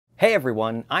Hey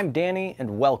everyone, I'm Danny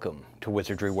and welcome to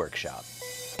Wizardry Workshop.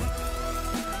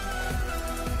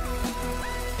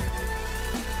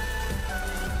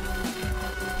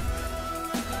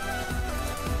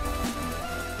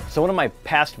 So one of my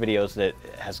past videos that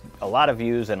has a lot of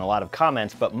views and a lot of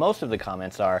comments, but most of the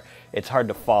comments are, it's hard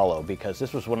to follow because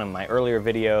this was one of my earlier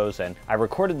videos and I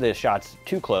recorded the shots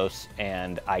too close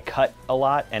and I cut a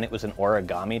lot and it was an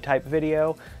origami type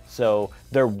video. So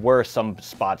there were some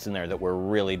spots in there that were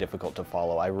really difficult to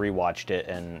follow. I rewatched it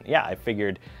and yeah, I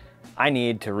figured I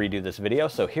need to redo this video.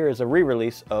 So here is a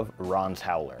re-release of Ron's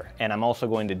Howler. And I'm also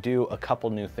going to do a couple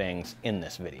new things in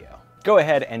this video. Go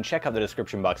ahead and check out the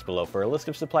description box below for a list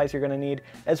of supplies you're going to need,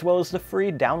 as well as the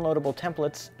free downloadable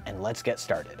templates, and let's get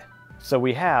started. So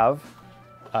we have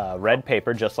red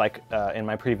paper, just like in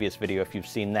my previous video, if you've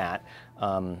seen that.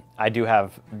 I do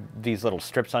have these little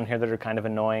strips on here that are kind of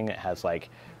annoying. It has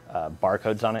like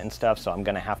barcodes on it and stuff, so I'm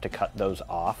going to have to cut those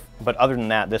off. But other than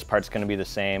that, this part's going to be the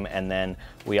same, and then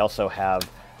we also have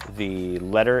the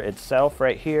letter itself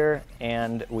right here,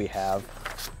 and we have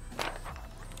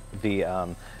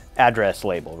the address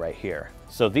label right here.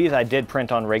 So these I did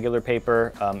print on regular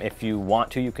paper. If you want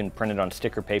to, you can print it on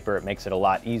sticker paper. It makes it a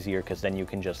lot easier because then you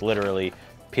can just literally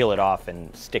peel it off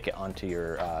and stick it onto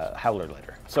your Howler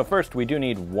letter. So first we do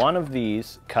need one of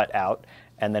these cut out,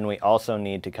 and then we also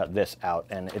need to cut this out,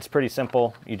 and it's pretty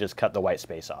simple. You just cut the white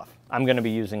space off. I'm going to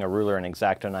be using a ruler and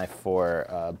X-Acto knife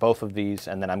for both of these,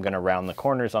 and then I'm going to round the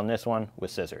corners on this one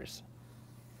with scissors.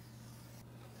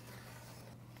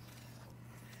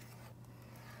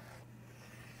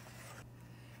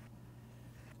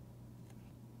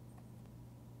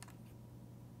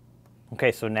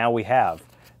 Okay, so now we have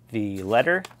the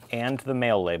letter and the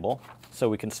mail label, so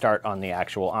we can start on the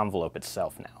actual envelope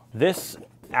itself now. This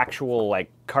actual like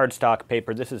cardstock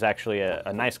paper, this is actually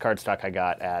a nice cardstock I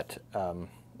got at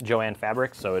Joann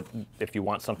Fabrics, so if you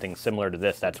want something similar to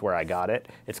this, that's where I got it.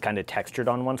 It's kind of textured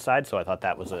on one side, so I thought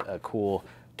that was a cool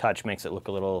touch, makes it look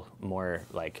a little more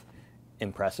like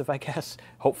impressive, I guess.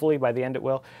 Hopefully by the end it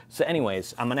will. So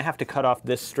anyways, I'm gonna have to cut off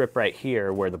this strip right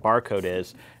here where the barcode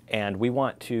is, and we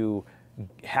want to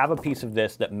have a piece of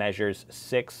this that measures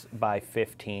 6 by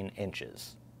 15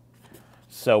 inches.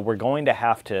 So we're going to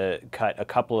have to cut a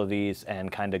couple of these and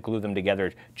kind of glue them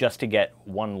together just to get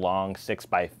one long 6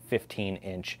 by 15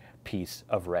 inch piece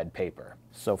of red paper.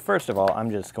 So first of all,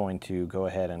 I'm just going to go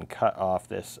ahead and cut off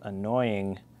this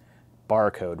annoying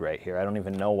barcode right here. I don't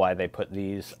even know why they put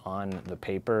these on the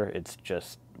paper. It's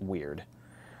just weird.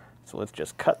 So let's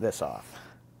just cut this off.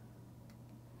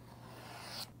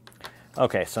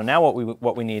 Okay, so now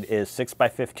what we need is 6 by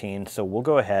 15, so we'll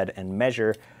go ahead and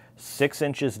measure 6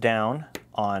 inches down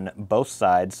on both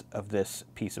sides of this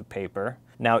piece of paper.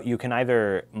 Now you can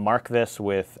either mark this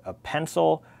with a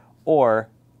pencil, or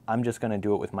I'm just going to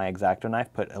do it with my X-Acto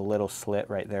knife, put a little slit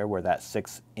right there where that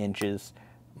 6 inches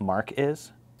mark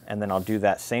is, and then I'll do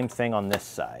that same thing on this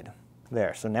side.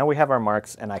 There, so now we have our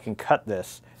marks, and I can cut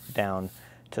this down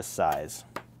to size.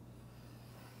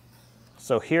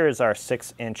 So here is our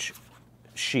 6-inch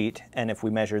sheet, and if we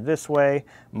measure this way,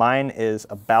 mine is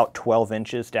about 12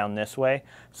 inches down this way,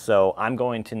 so I'm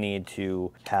going to need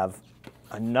to have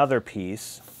another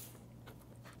piece,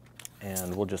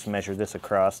 and we'll just measure this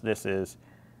across. This is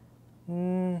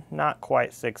not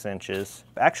quite 6 inches.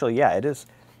 Actually, yeah, it is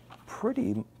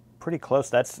pretty close.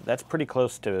 That's pretty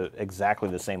close to exactly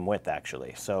the same width,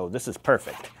 actually, so this is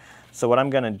perfect. So what I'm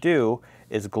going to do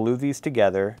is glue these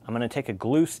together. I'm going to take a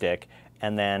glue stick,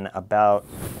 and then about...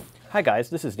 Hi guys,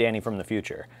 this is Danny from the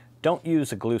future. Don't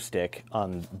use a glue stick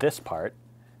on this part.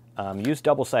 Use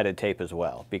double-sided tape as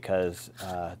well, because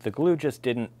the glue just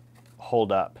didn't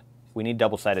hold up. We need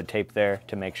double-sided tape there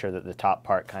to make sure that the top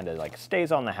part kind of like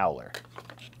stays on the Howler.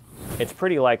 It's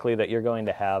pretty likely that you're going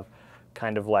to have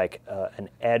kind of like an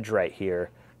edge right here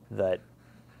that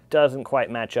doesn't quite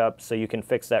match up, so you can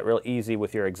fix that real easy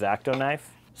with your X-Acto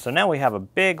knife. So now we have a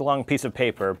big long piece of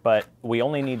paper, but we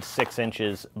only need 6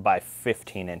 inches by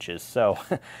 15 inches. So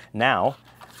now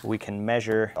we can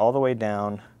measure all the way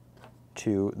down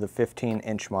to the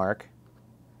 15-inch mark.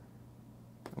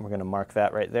 We're going to mark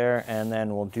that right there, and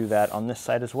then we'll do that on this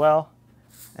side as well.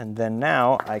 And then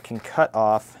now I can cut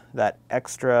off that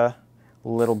extra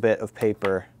little bit of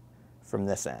paper from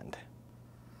this end.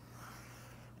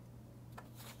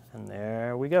 And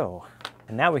there we go.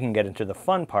 And now we can get into the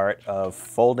fun part of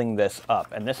folding this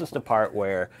up. And this is the part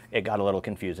where it got a little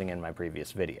confusing in my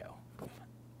previous video.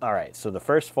 All right, so the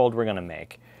first fold we're gonna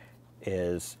make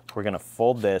is we're gonna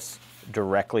fold this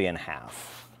directly in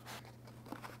half.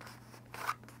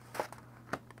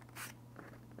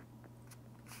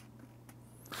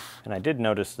 And I did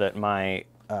notice that my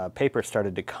paper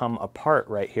started to come apart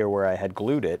right here where I had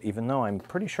glued it, even though I'm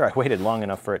pretty sure I waited long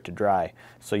enough for it to dry.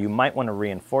 So you might want to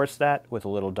reinforce that with a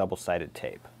little double-sided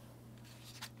tape.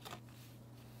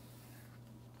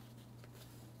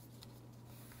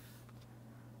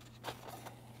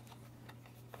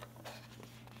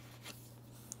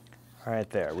 All right,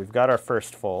 there, we've got our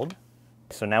first fold.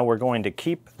 So now we're going to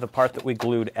keep the part that we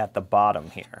glued at the bottom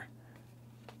here.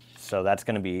 So that's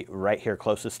going to be right here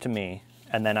closest to me.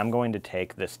 And then I'm going to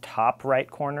take this top right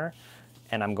corner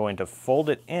and I'm going to fold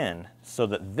it in so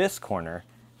that this corner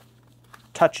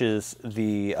touches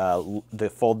the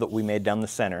fold that we made down the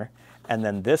center. And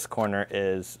then this corner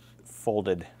is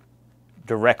folded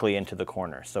directly into the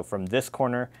corner. So from this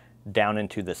corner down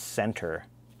into the center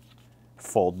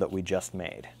fold that we just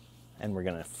made. And we're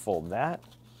going to fold that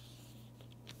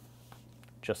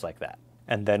just like that.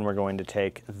 And then we're going to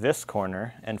take this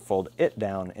corner and fold it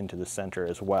down into the center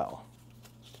as well.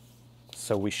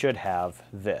 So we should have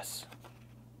this.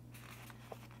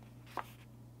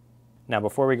 Now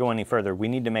before we go any further, we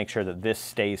need to make sure that this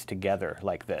stays together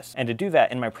like this. And to do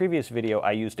that, in my previous video,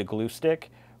 I used a glue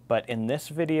stick, but in this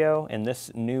video, in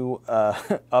this new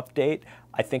update,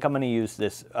 I think I'm gonna use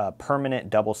this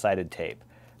permanent double-sided tape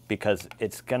because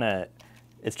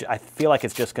I feel like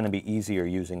it's just gonna be easier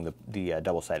using the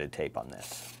double-sided tape on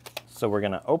this. So we're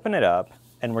gonna open it up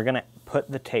and we're gonna put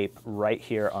the tape right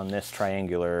here on this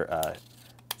triangular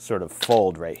sort of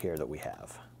fold right here that we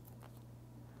have.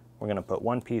 We're gonna put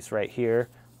one piece right here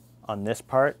on this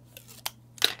part,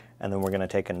 and then we're gonna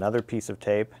take another piece of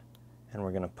tape and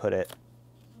we're gonna put it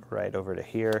right over to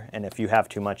here. And if you have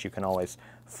too much, you can always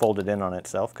fold it in on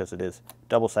itself because it is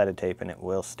double-sided tape and it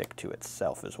will stick to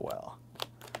itself as well.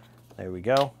 There we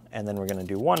go. And then we're going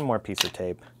to do one more piece of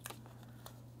tape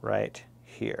right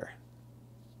here.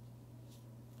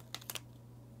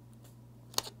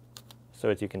 So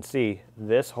as you can see,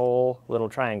 this whole little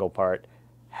triangle part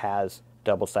has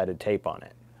double-sided tape on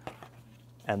it.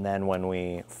 And then when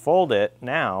we fold it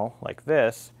now, like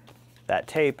this, that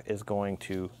tape is going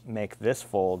to make this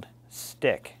fold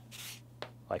stick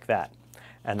like that.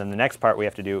 And then the next part we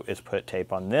have to do is put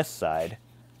tape on this side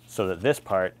so that this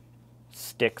part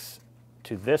sticks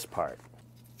to this part.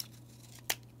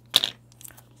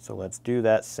 So let's do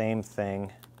that same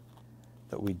thing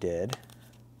that we did.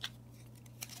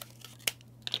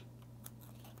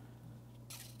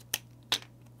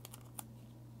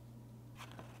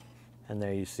 And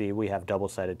there you see we have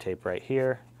double-sided tape right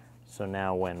here. So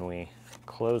now when we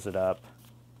close it up,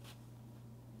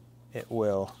 it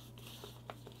will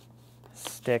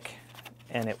stick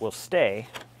and it will stay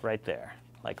right there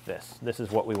like this. This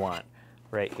is what we want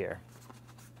right here.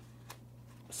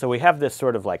 So we have this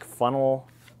sort of like funnel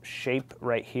shape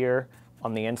right here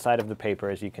on the inside of the paper,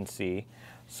 as you can see.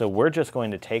 So we're just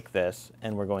going to take this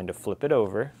and we're going to flip it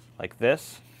over like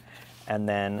this, and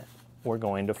then we're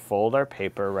going to fold our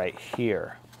paper right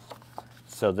here.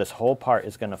 So this whole part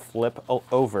is going to flip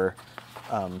over,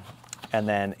 and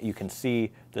then you can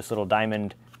see this little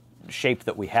diamond shape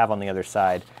that we have on the other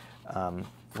side.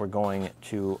 We're going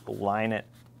to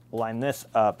line this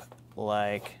up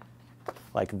like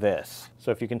this.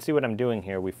 So if you can see what I'm doing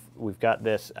here, we've got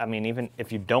this. I mean, even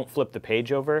if you don't flip the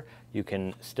page over, you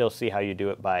can still see how you do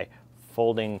it by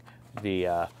folding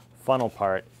the funnel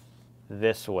part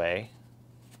this way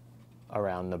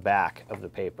around the back of the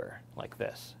paper like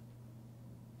this.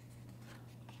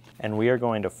 And we are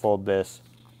going to fold this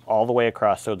all the way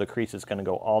across, so the crease is going to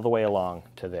go all the way along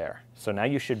to there. So now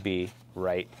you should be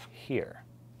right here.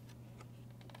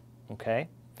 Okay?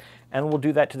 And we'll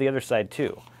do that to the other side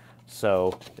too.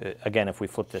 So again, if we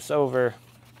flip this over,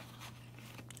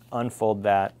 unfold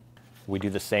that, we do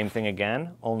the same thing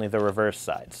again, only the reverse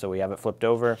side. So we have it flipped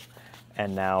over,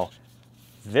 and now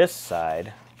this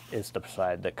side is the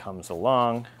side that comes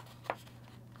along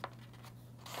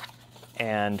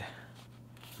and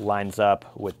lines up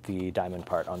with the diamond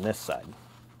part on this side.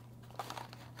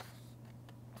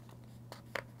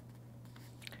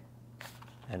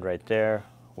 And right there,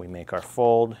 we make our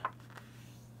fold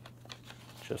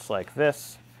just like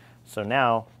this. So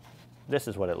now, this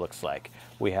is what it looks like.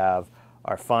 We have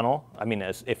our funnel,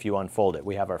 as if you unfold it,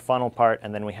 we have our funnel part,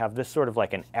 and then we have this sort of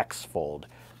like an X fold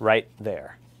right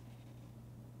there.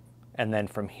 And then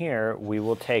from here, we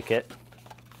will take it,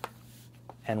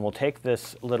 and we'll take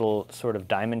this little sort of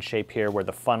diamond shape here where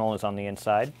the funnel is on the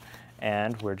inside,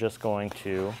 and we're just going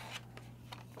to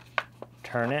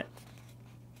turn it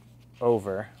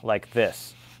over like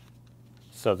this,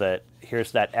 so that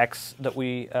here's that X that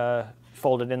we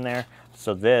folded in there.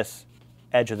 So this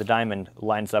edge of the diamond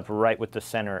lines up right with the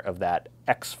center of that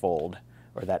X fold,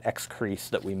 or that X crease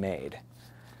that we made.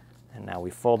 And now we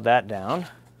fold that down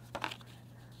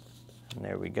And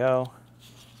there we go.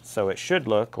 So it should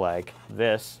look like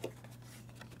this.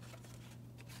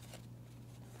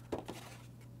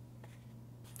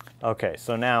 Okay,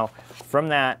 so now from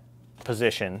that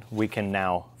position, we can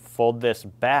now fold this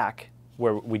back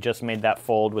where we just made that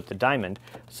fold with the diamond.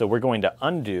 So we're going to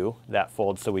undo that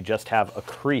fold so we just have a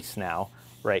crease now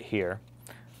right here.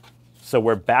 So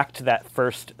we're back to that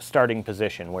first starting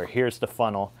position where here's the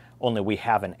funnel, only we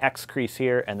have an X crease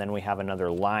here and then we have another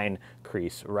line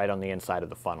crease right on the inside of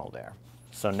the funnel there.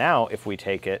 So now if we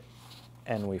take it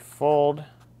and we fold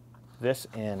this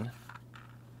in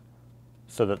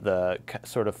so that the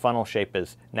sort of funnel shape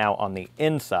is now on the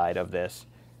inside of this,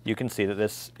 you can see that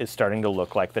this is starting to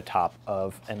look like the top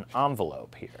of an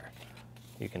envelope here.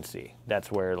 You can see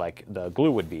that's where like the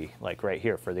glue would be, like right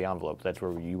here for the envelope. That's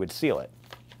where you would seal it.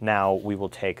 Now we will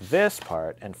take this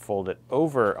part and fold it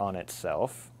over on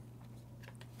itself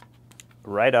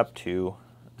right up to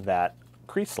that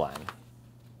crease line.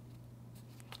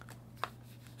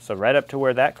 So right up to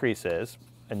where that crease is,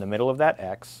 in the middle of that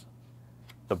X,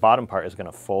 the bottom part is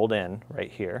going to fold in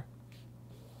right here.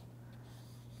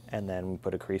 And then we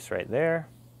put a crease right there.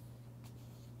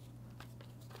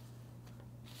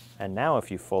 And now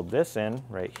if you fold this in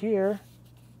right here,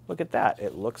 look at that.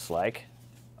 It looks like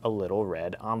a little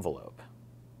red envelope.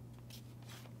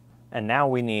 And now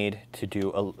we need to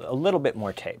do a little bit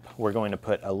more tape. We're going to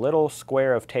put a little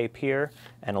square of tape here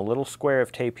and a little square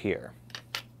of tape here.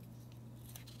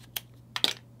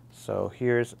 So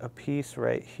here's a piece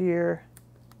right here.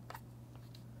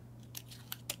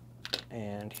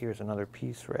 And here's another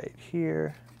piece right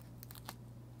here.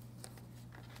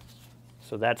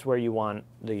 So that's where you want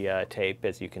the tape,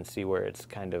 as you can see where it's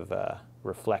kind of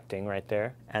reflecting right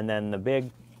there. And then the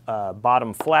big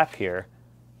bottom flap here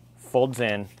folds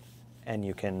in, and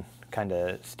you can kind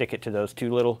of stick it to those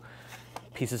two little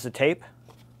pieces of tape.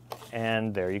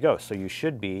 And there you go. So you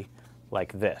should be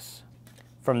like this.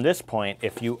 From this point,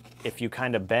 if you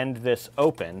kind of bend this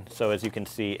open, so as you can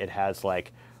see, it has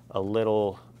like a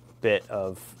little bit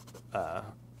of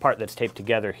part that's taped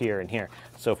together here and here.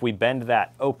 So if we bend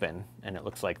that open and it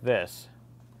looks like this,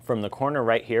 from the corner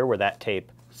right here where that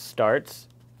tape starts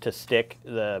to stick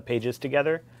the pages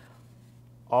together,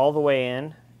 all the way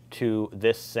in to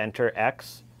this center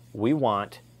X, we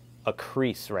want a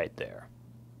crease right there.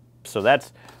 So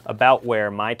that's about where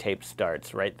my tape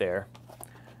starts, right there.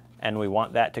 And we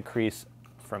want that to crease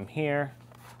from here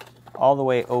all the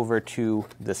way over to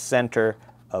the center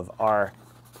of our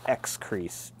X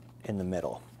crease in the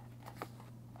middle.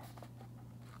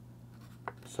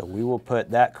 So we will put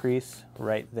that crease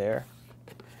right there,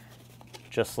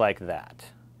 just like that.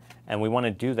 And we want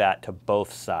to do that to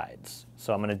both sides.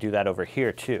 So I'm going to do that over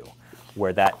here too.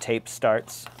 Where that tape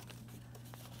starts,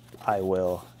 I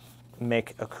will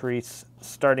make a crease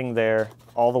starting there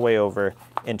all the way over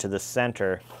into the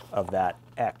center of that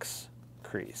X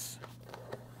crease.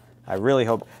 I really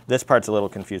hope, this part's a little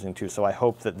confusing too, so I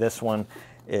hope that this one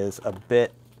is a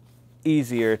bit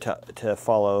easier to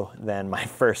follow than my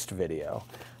first video.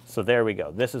 So there we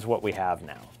go. This is what we have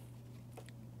now.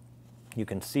 You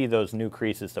can see those new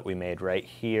creases that we made right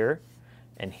here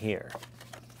and here.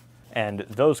 And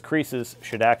those creases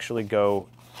should actually go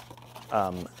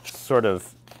sort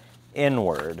of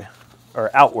inward, or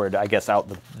outward, I guess, out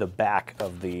the back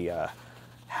of the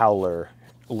Howler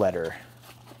letter,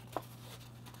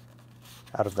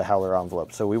 out of the Howler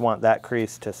envelope. So we want that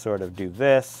crease to sort of do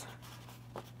this.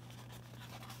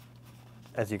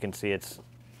 As you can see, it's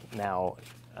now,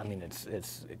 I mean,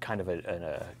 it's kind of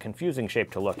a confusing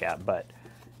shape to look at, but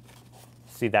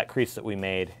see that crease that we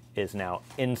made is now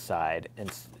inside,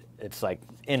 and it's like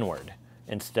inward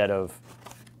instead of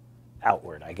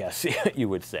outward, I guess you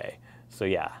would say. So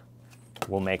yeah,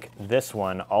 we'll make this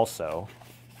one also.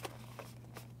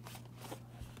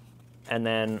 And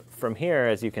then from here,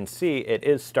 as you can see, it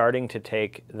is starting to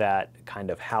take that kind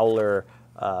of Howler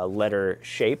letter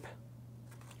shape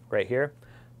right here.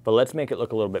 But let's make it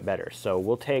look a little bit better. So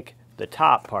we'll take the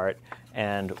top part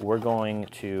and we're going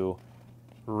to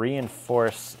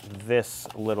reinforce this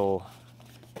little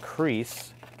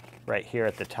crease right here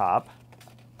at the top.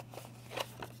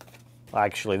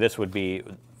 Actually, this would be,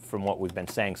 from what we've been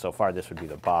saying so far, this would be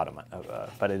the bottom,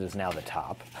 but it is now the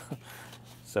top.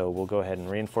 So we'll go ahead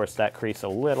and reinforce that crease a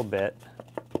little bit,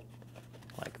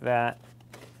 like that.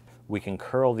 We can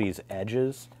curl these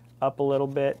edges up a little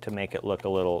bit to make it look a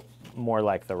little more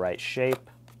like the right shape,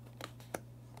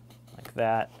 like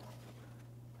that.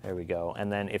 There we go.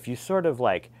 And then if you sort of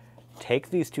like take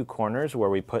these two corners where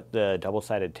we put the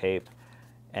double-sided tape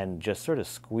and just sort of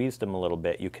squeeze them a little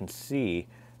bit, you can see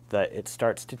that it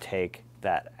starts to take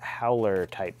that Howler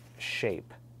type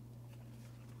shape.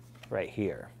 right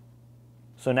here.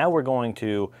 So now we're going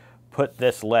to put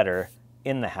this letter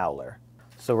in the howler.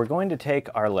 So we're going to take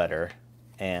our letter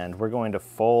and we're going to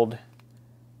fold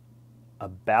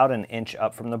about an inch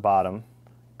up from the bottom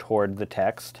toward the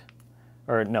text,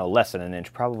 or no, less than an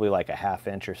inch, probably like a ½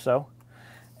 inch or so.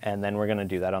 And then we're going to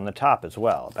do that on the top as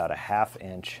well, about a ½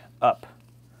 inch up,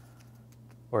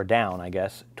 or down, I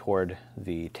guess, toward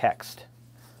the text.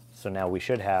 So now we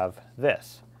should have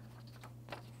this.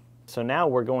 So now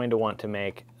we're going to want to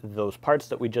make those parts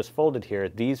that we just folded here,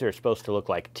 these are supposed to look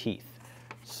like teeth.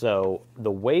 So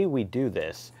the way we do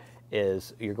this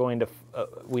is you're going to,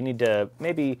 we need to,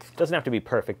 maybe, it doesn't have to be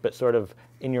perfect, but sort of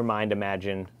in your mind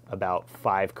imagine about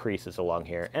 5 creases along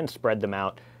here and spread them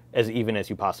out as even as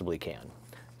you possibly can.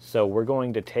 So we're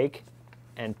going to take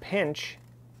and pinch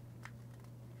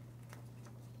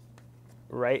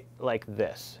right like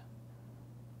this.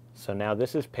 So now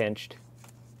this is pinched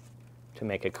to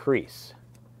make a crease.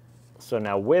 So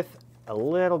now with a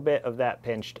little bit of that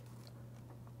pinched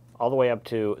all the way up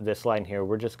to this line here,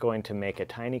 we're just going to make a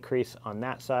tiny crease on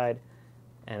that side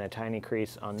and a tiny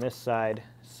crease on this side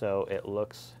so it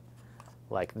looks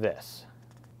like this.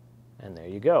 And there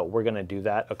you go. We're going to do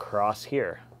that across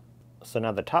here. So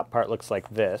now the top part looks like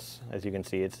this. As you can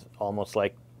see, it's almost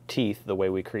like teeth the way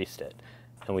we creased it.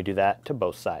 And we do that to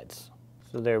both sides.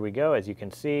 So there we go. As you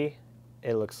can see,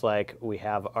 it looks like we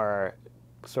have our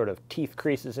sort of teeth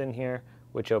creases in here,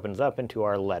 which opens up into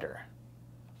our letter.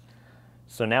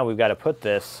 So now we've got to put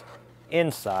this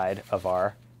inside of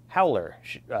our howler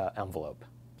envelope.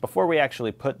 Before we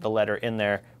actually put the letter in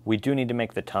there, we do need to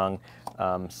make the tongue.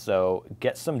 So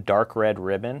get some dark red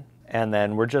ribbon, and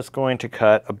then we're just going to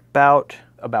cut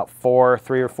about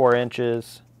 3 or 4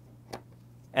 inches.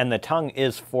 And the tongue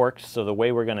is forked, so the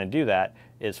way we're going to do that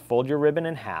is fold your ribbon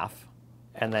in half,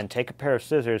 and then take a pair of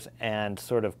scissors and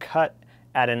sort of cut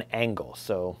at an angle.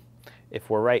 So if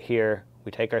we're right here,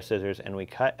 we take our scissors and we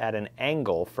cut at an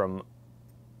angle from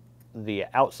the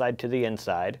outside to the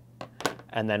inside.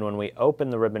 And then when we open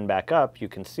the ribbon back up, you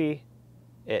can see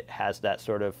it has that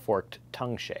sort of forked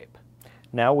tongue shape.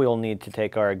 Now we'll need to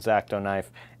take our X-Acto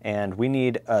knife, and we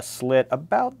need a slit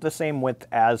about the same width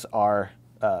as our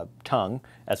tongue,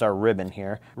 as our ribbon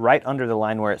here, right under the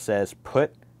line where it says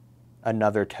put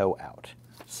another toe out.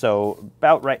 So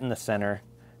about right in the center,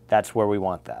 that's where we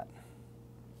want that.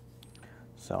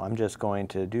 So I'm just going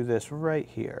to do this right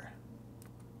here.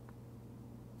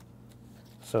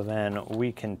 So then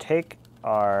we can take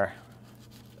our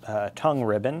tongue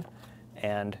ribbon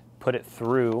and put it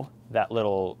through that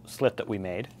little slit that we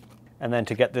made. And then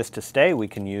to get this to stay, we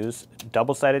can use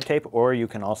double-sided tape, or you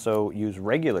can also use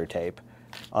regular tape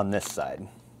on this side.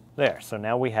 There, so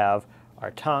now we have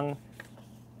our tongue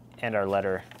and our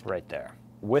letter right there.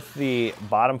 With the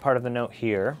bottom part of the note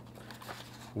here,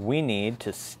 we need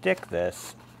to stick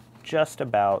this just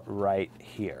about right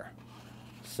here.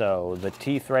 So the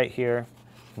teeth right here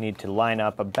need to line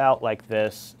up about like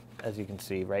this, as you can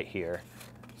see right here.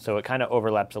 So it kind of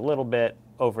overlaps a little bit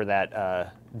over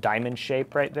that diamond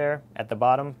shape right there at the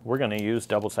bottom. We're going to use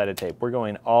double-sided tape. We're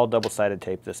going all double-sided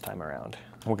tape this time around.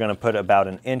 We're going to put about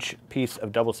an inch piece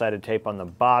of double-sided tape on the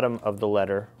bottom of the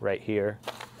letter right here,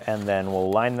 and then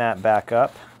we'll line that back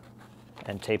up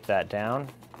and tape that down.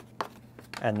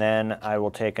 And then I will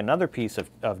take another piece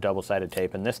of double-sided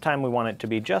tape, and this time we want it to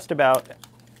be just about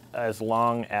as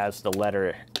long as the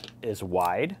letter is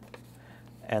wide,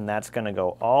 and that's going to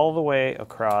go all the way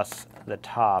across the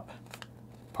top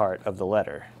part of the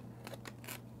letter.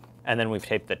 And then we've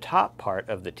taped the top part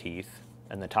of the teeth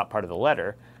and the top part of the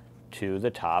letter to the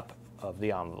top of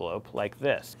the envelope like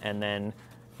this. And then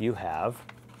you have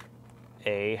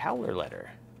a howler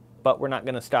letter. But we're not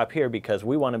going to stop here, because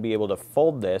we want to be able to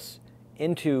fold this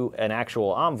into an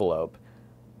actual envelope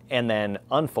and then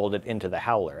unfold it into the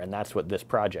howler, and that's what this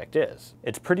project is.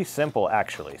 It's pretty simple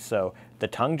actually. So the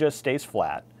tongue just stays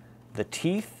flat, the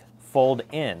teeth fold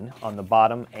in on the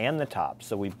bottom and the top,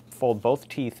 so we fold both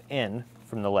teeth in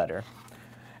from the letter,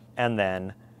 and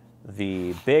then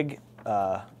the big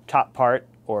top part,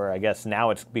 or I guess now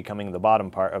it's becoming the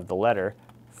bottom part of the letter,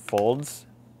 folds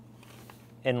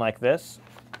in like this,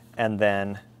 and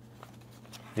then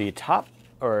the top,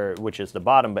 or which is the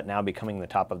bottom but now becoming the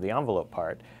top of the envelope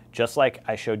part, just like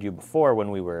I showed you before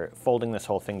when we were folding this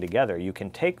whole thing together, you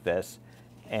can take this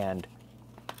and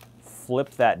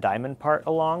flip that diamond part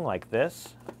along like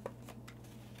this,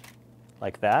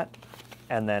 like that,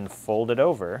 and then fold it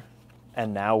over,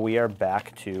 and now we are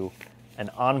back to an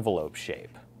envelope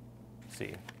shape.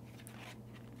 See?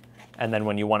 And then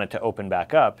when you want it to open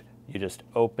back up, you just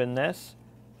open this,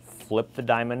 flip the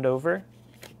diamond over,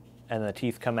 and the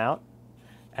teeth come out,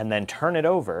 and then turn it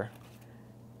over,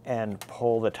 and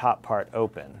pull the top part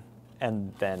open,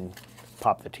 and then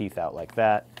pop the teeth out like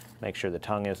that. Make sure the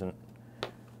tongue isn't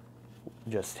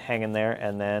just hanging there,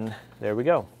 and then there we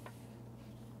go.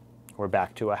 We're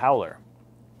back to a howler.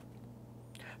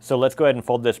 So let's go ahead and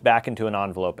fold this back into an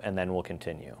envelope, and then we'll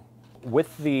continue.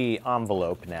 With the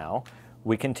envelope now,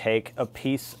 we can take a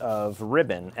piece of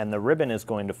ribbon, and the ribbon is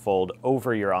going to fold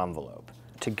over your envelope.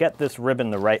 To get this ribbon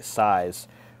the right size,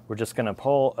 we're just going to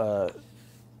pull a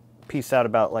piece out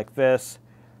about like this,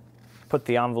 put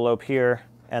the envelope here,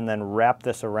 and then wrap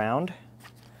this around.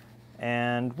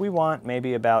 And we want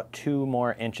maybe about 2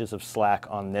 more inches of slack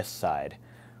on this side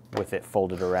with it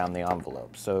folded around the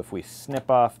envelope. So if we snip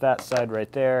off that side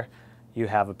right there, you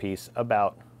have a piece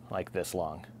about like this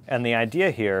long. And the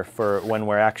idea here for when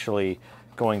we're actually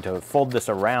going to fold this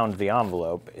around the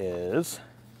envelope is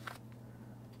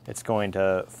it's going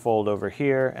to fold over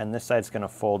here, and this side's going to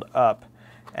fold up,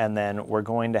 and then we're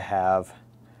going to have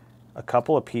a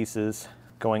couple of pieces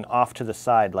going off to the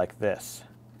side like this.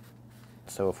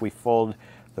 So if we fold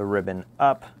the ribbon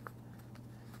up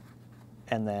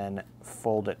and then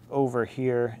fold it over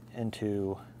here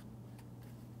into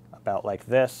about like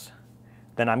this,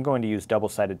 then I'm going to use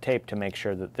double-sided tape to make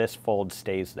sure that this fold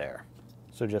stays there.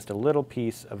 So just a little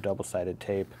piece of double-sided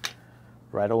tape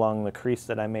right along the crease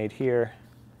that I made here.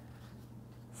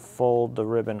 Fold the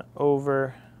ribbon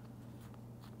over,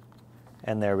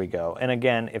 and there we go. And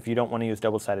again, if you don't want to use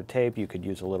double-sided tape, you could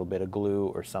use a little bit of glue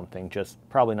or something, just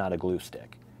probably not a glue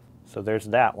stick. So there's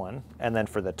that one. And then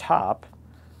for the top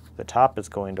is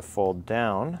going to fold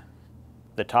down.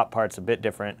 The top part's a bit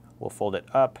different. We'll fold it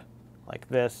up like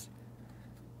this,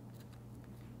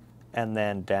 and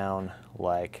then down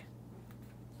like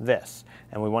this.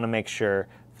 And we want to make sure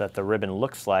that the ribbon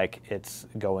looks like it's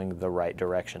going the right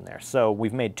direction there. So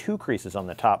we've made 2 creases on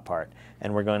the top part,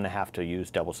 and we're going to have to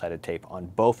use double-sided tape on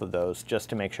both of those just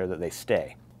to make sure that they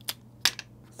stay.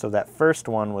 So that first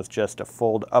one was just a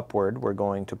fold upward. We're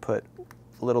going to put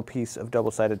a little piece of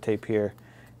double-sided tape here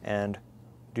and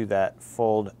do that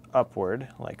fold upward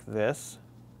like this.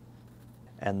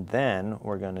 And then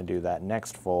we're going to do that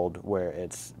next fold where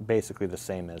it's basically the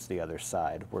same as the other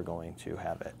side. We're going to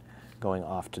have it going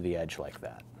off to the edge like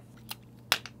that.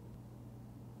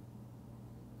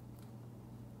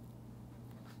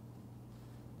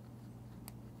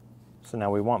 So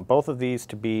now we want both of these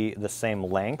to be the same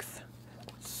length,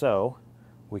 so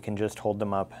we can just hold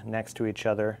them up next to each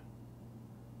other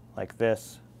like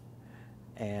this,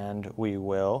 and we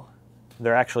will.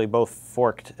 They're actually both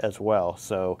forked as well,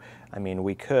 so I mean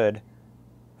we could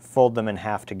fold them in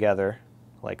half together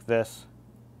like this,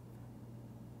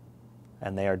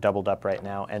 and they are doubled up right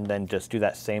now, and then just do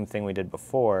that same thing we did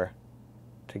before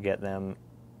to get them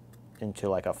into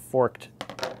like a forked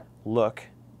look,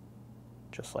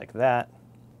 just like that.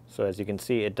 So as you can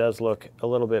see, it does look a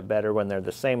little bit better when they're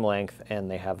the same length and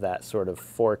they have that sort of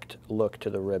forked look to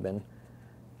the ribbon.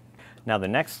 Now the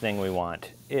next thing we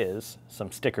want is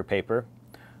some sticker paper.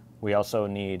 We also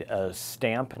need a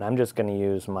stamp, and I'm just going to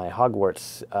use my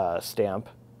Hogwarts stamp.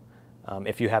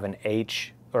 If you have an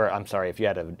H, or I'm sorry, if you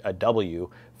had a W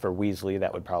for Weasley,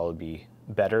 that would probably be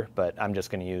better, but I'm just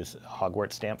going to use a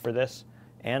Hogwarts stamp for this,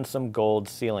 and some gold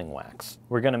sealing wax.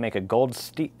 We're going to make a gold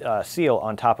seal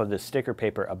on top of this sticker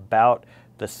paper about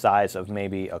the size of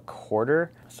maybe a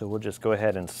quarter. So we'll just go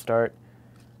ahead and start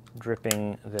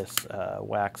dripping this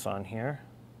wax on here.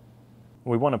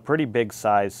 We want a pretty big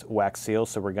size wax seal,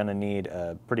 so we're going to need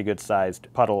a pretty good sized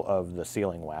puddle of the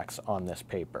sealing wax on this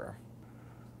paper.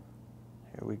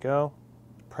 Here we go.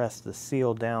 Press the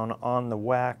seal down on the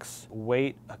wax.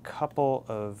 Wait a couple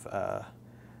of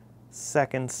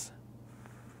seconds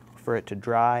for it to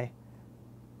dry,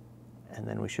 and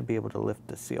then we should be able to lift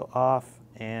the seal off,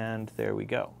 and there we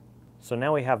go. So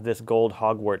now we have this gold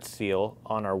Hogwarts seal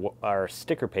on our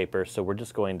sticker paper, so we're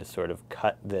just going to sort of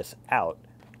cut this out.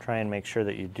 Try and make sure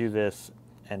that you do this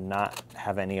and not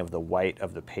have any of the white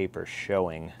of the paper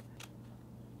showing.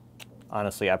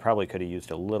 Honestly, I probably could have used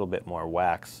a little bit more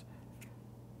wax,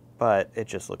 but it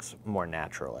just looks more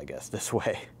natural, I guess, this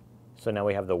way. So now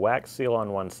we have the wax seal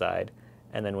on one side,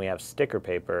 and then we have sticker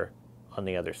paper on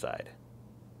the other side.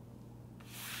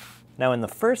 Now in the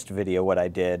first video, what I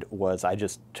did was I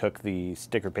just took the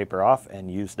sticker paper off and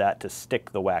used that to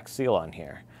stick the wax seal on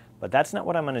here. But that's not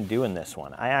what I'm going to do in this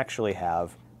one. I actually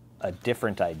have a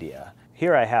different idea.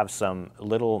 Here I have some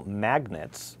little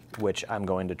magnets, which I'm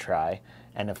going to try,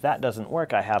 and if that doesn't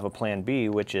work, I have a plan B,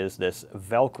 which is this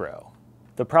Velcro.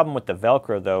 The problem with the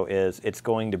Velcro, though, is it's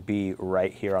going to be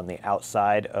right here on the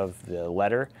outside of the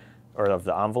letter, or of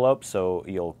the envelope, so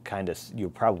you'll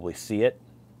probably see it.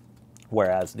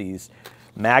 Whereas these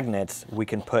magnets we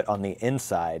can put on the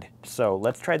inside. So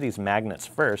let's try these magnets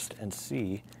first and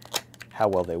see how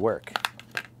well they work.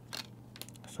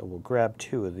 So we'll grab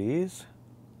 2 of these.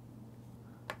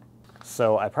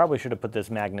 So I probably should have put this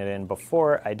magnet in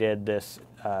before I did this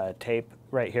tape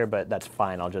right here, but that's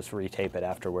fine. I'll just retape it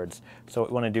afterwards. So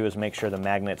what we want to do is make sure the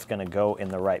magnet's going to go in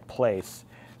the right place,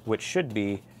 which should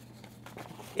be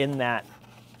in that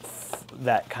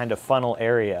kind of funnel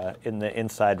area in the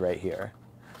inside right here.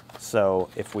 So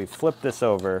if we flip this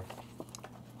over,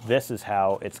 this is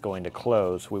how it's going to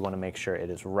close. We want to make sure it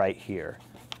is right here.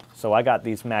 So I got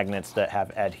these magnets that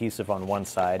have adhesive on one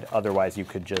side. Otherwise, you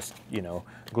could just, you know,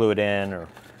 glue it in or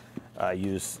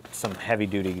use some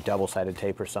heavy-duty double-sided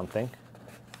tape or something.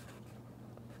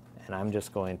 And I'm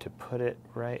just going to put it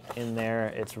right in there.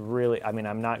 It's really, I mean,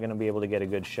 I'm not going to be able to get a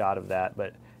good shot of that,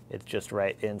 but it's just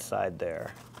right inside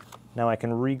there. Now I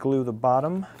can re-glue the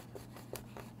bottom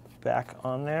back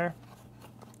on there.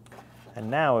 And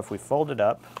now if we fold it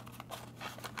up,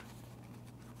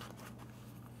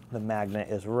 the magnet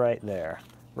is right there,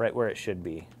 right where it should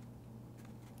be.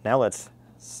 Now let's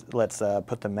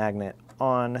put the magnet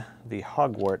on the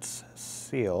Hogwarts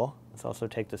seal. Let's also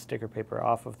take the sticker paper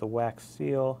off of the wax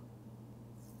seal.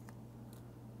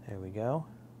 There we go.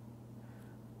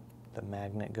 The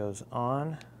magnet goes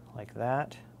on like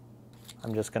that.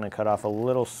 I'm just going to cut off a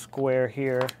little square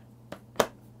here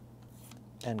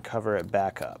and cover it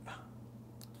back up.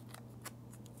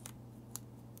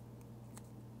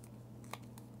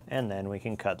 And then we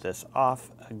can cut this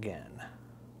off again.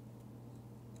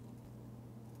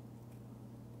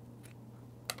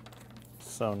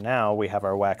 So now we have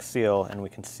our wax seal and we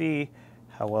can see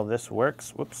how well this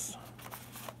works. Whoops,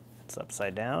 it's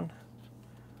upside down.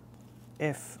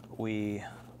 If we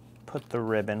put the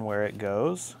ribbon where it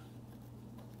goes,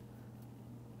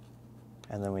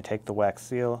 and then we take the wax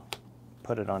seal,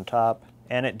 put it on top,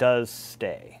 and it does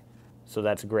stay. So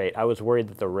that's great. I was worried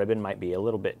that the ribbon might be a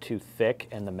little bit too thick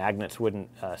and the magnets wouldn't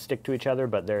stick to each other,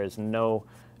 but there is no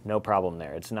problem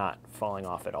there. It's not falling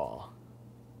off at all.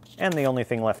 And the only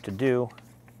thing left to do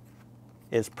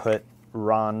is put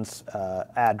Ron's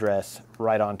address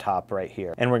right on top right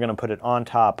here. And we're going to put it on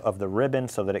top of the ribbon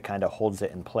so that it kind of holds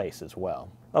it in place as well.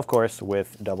 Of course,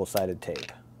 with double-sided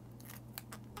tape.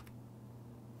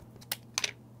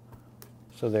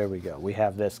 So there we go. We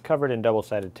have this covered in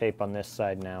double-sided tape on this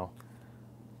side now.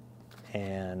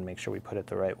 And make sure we put it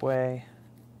the right way.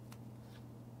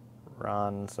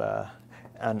 Ron's,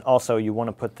 and also you want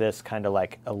to put this kind of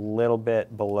like a little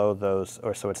bit below those,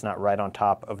 or so it's not right on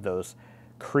top of those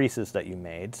creases that you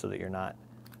made, so that you're not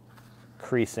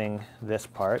creasing this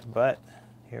part, but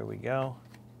here we go.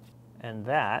 And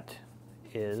that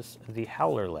is the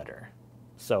Howler letter.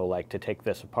 So like to take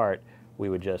this apart, we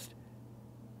would just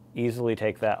easily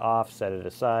take that off, set it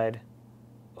aside,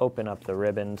 open up the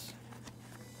ribbons,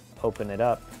 open it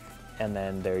up, and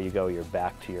then there you go, you're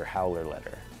back to your Howler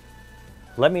letter.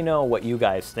 Let me know what you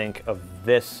guys think of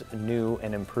this new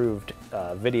and improved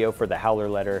video for the Howler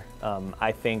letter.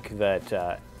 I think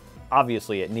that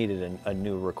obviously it needed a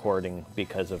new recording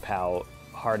because of how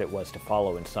hard it was to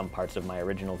follow in some parts of my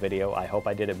original video. I hope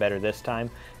I did it better this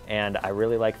time, and I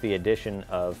really like the addition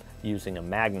of using a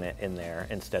magnet in there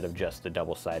instead of just the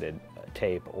double-sided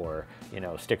tape or, you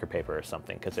know, sticker paper or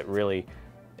something, because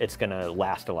it's gonna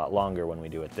last a lot longer when we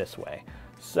do it this way.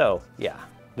 So yeah,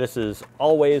 this is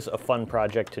always a fun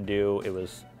project to do. It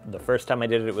was the first time I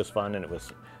did it, it was fun, and it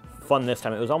was fun this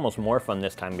time. It was almost more fun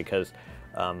this time because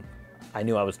I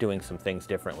knew I was doing some things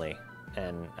differently,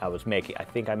 and I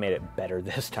think I made it better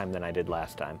this time than I did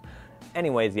last time.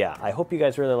 Anyways, yeah, I hope you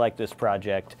guys really like this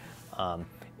project.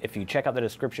 If you check out the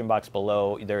description box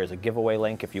below, there is a giveaway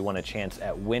link if you want a chance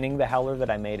at winning the Howler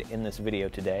that I made in this video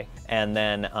today. And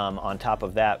then on top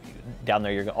of that, down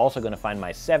there, you're also going to find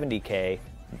my 70K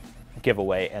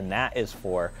giveaway, and that is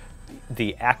for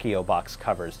the Accio box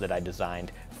covers that I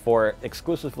designed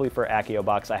exclusively for Accio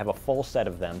box. I have a full set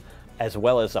of them, as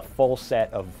well as a full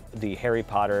set of the Harry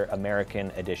Potter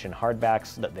American Edition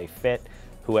hardbacks that they fit.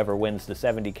 Whoever wins the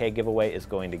 70K giveaway is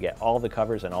going to get all the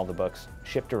covers and all the books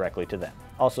shipped directly to them.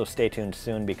 Also stay tuned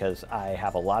soon because I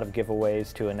have a lot of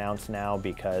giveaways to announce now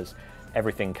because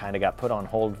everything kind of got put on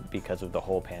hold because of the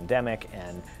whole pandemic,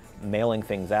 and mailing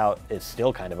things out is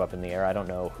still kind of up in the air. I don't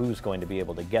know who's going to be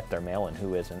able to get their mail and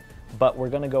who isn't, but we're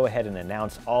going to go ahead and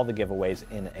announce all the giveaways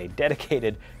in a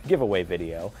dedicated giveaway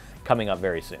video coming up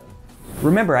very soon.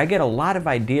 Remember, I get a lot of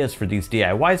ideas for these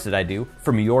DIYs that I do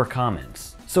from your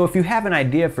comments. So if you have an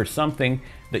idea for something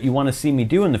that you want to see me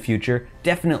do in the future,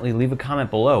 definitely leave a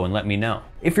comment below and let me know.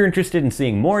 If you're interested in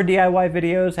seeing more DIY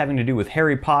videos having to do with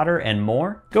Harry Potter and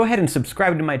more, go ahead and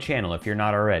subscribe to my channel if you're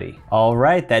not already. All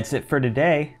right, that's it for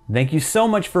today. Thank you so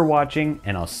much for watching,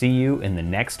 and I'll see you in the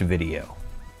next video.